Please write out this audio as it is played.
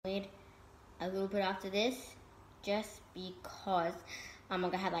a little bit after this, just because I'm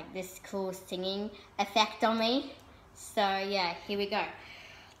gonna have like this cool singing effect on me. So yeah, here we go.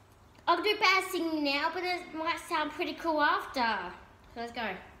 I'll do bad singing now, but it might sound pretty cool after. So let's go.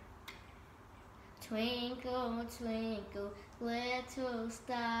 Twinkle, twinkle, little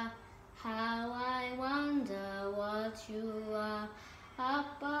star, how I wonder what you are.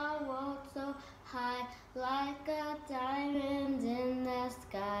 Up above so high, like a diamond in the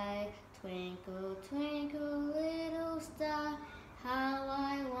sky. Twinkle, twinkle, little star, how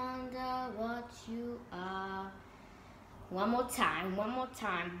I wonder what you are. One more time,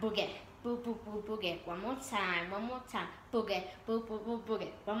 boogie, boo boo boo boogie. One more time, boogie, boo boo boo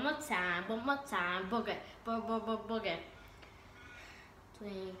boogie. One more time, boogie, boo boo boo boogie.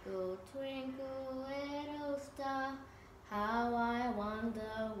 Twinkle, twinkle, little star, how I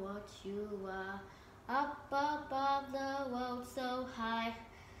wonder what you are. Up above the world so high,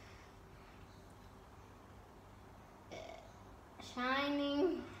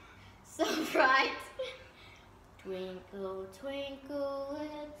 shining so bright. Twinkle, twinkle,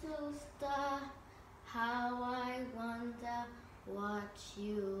 little star, how I wonder what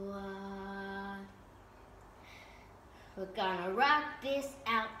you are. We're gonna rock this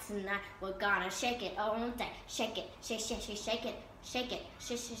out tonight. We're gonna shake it all day. Shake it, shake, shake, shake, shake it. Shake it,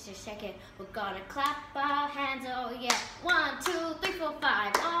 shake, shake, shake, shake it. We're gonna clap our hands, oh yeah. 1, 2, 3, 4,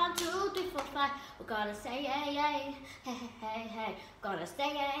 5. 1, 2, 3, 4, 5. We're gonna say yay, yay. Hey, hey, hey, hey. Gonna say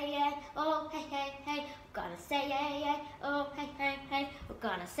yay, yay. Oh, hey, hey, hey. We're gonna say yay, yay. Oh, hey, hey, hey. We're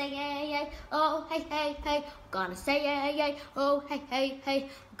gonna say yay, yay. Oh, hey, hey, hey. We're gonna say yay, yay. Oh, hey, hey, hey.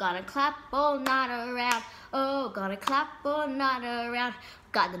 We're gonna clap all night around. Oh, gonna clap all night around.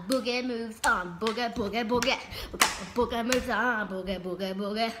 Got the boogie moves on, boogie, boogie, boogie. We got the boogie moves on, boogie, boogie,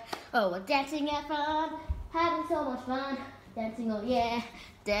 boogie. Oh, we're dancing at fun, having so much fun. Dancing, oh yeah.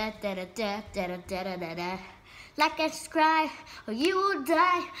 Da da da da da da da da da. Like and subscribe, or you will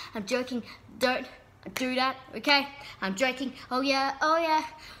die. I'm joking, don't do that, okay? I'm joking, oh yeah, oh yeah.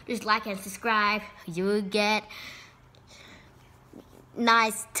 Just like and subscribe, you will get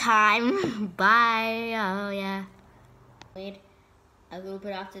nice time. Bye, oh yeah. A little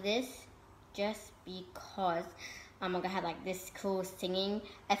bit after this, just because I'm gonna have like this cool singing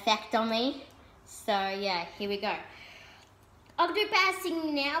effect on me. So yeah, here we go. I'll do bad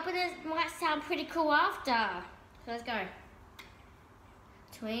singing now, but it might sound pretty cool after. So let's go.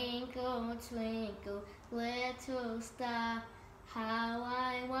 Twinkle, twinkle, little star, how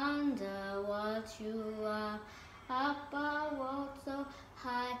I wonder what you are. Up above so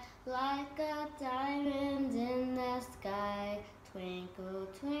high, like a diamond in the sky. Twinkle,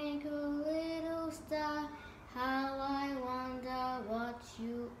 twinkle, little star, how I wonder what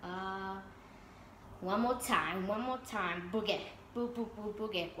you are. One more time, boogie, boo boo boo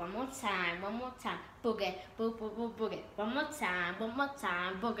boogie. One more time, boogie, boo boo boo boogie. One more time,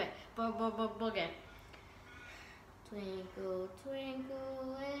 boogie, boo boo boo boogie. Twinkle,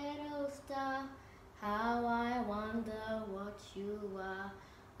 twinkle, little star, how I wonder what you are.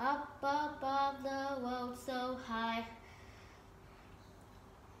 Up above the world so high,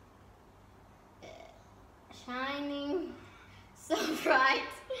 shining so bright.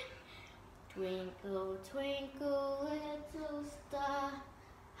 Twinkle, twinkle, little star,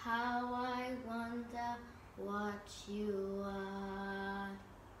 how I wonder what you are.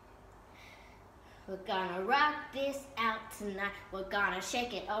 We're gonna rock this out tonight. We're gonna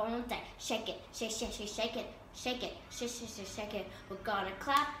shake it all day. Shake it, shake, shake, shake, shake it. Shake it, shake, shake, shake, shake it. We're gonna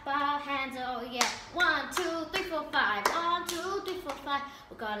clap our hands, oh yeah. 1, 2, 3, 4, 5. 1, 2, 3, 4, 5.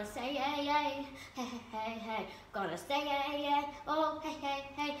 We're gonna say yay, yay. Hey, hey, hey, hey. Gonna say yay, yay. Oh, hey, hey,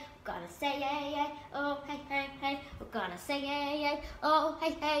 hey. Gonna say yay, yay. Oh, hey, hey, hey. We're gonna say yay, yay. Oh,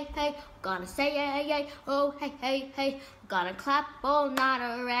 hey, hey, hey. Gonna say yay, yay. Oh, hey, hey, hey. Gonna clap all night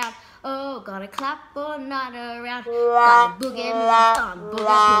around. Oh, gonna clap all night around. Got the boogie moves on,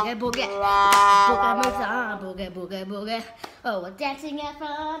 boogie, boogie, boogie. Boogie moves on, boogie, boogie, boogie. Oh, we're dancing at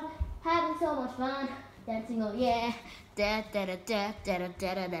fun, having so much fun. Dancing, oh yeah. Da da da da da da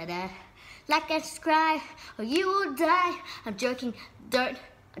da da da. Like and subscribe, or you will die. I'm joking, don't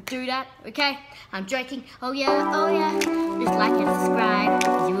do that, okay? I'm joking, oh yeah, oh yeah. Just like and subscribe.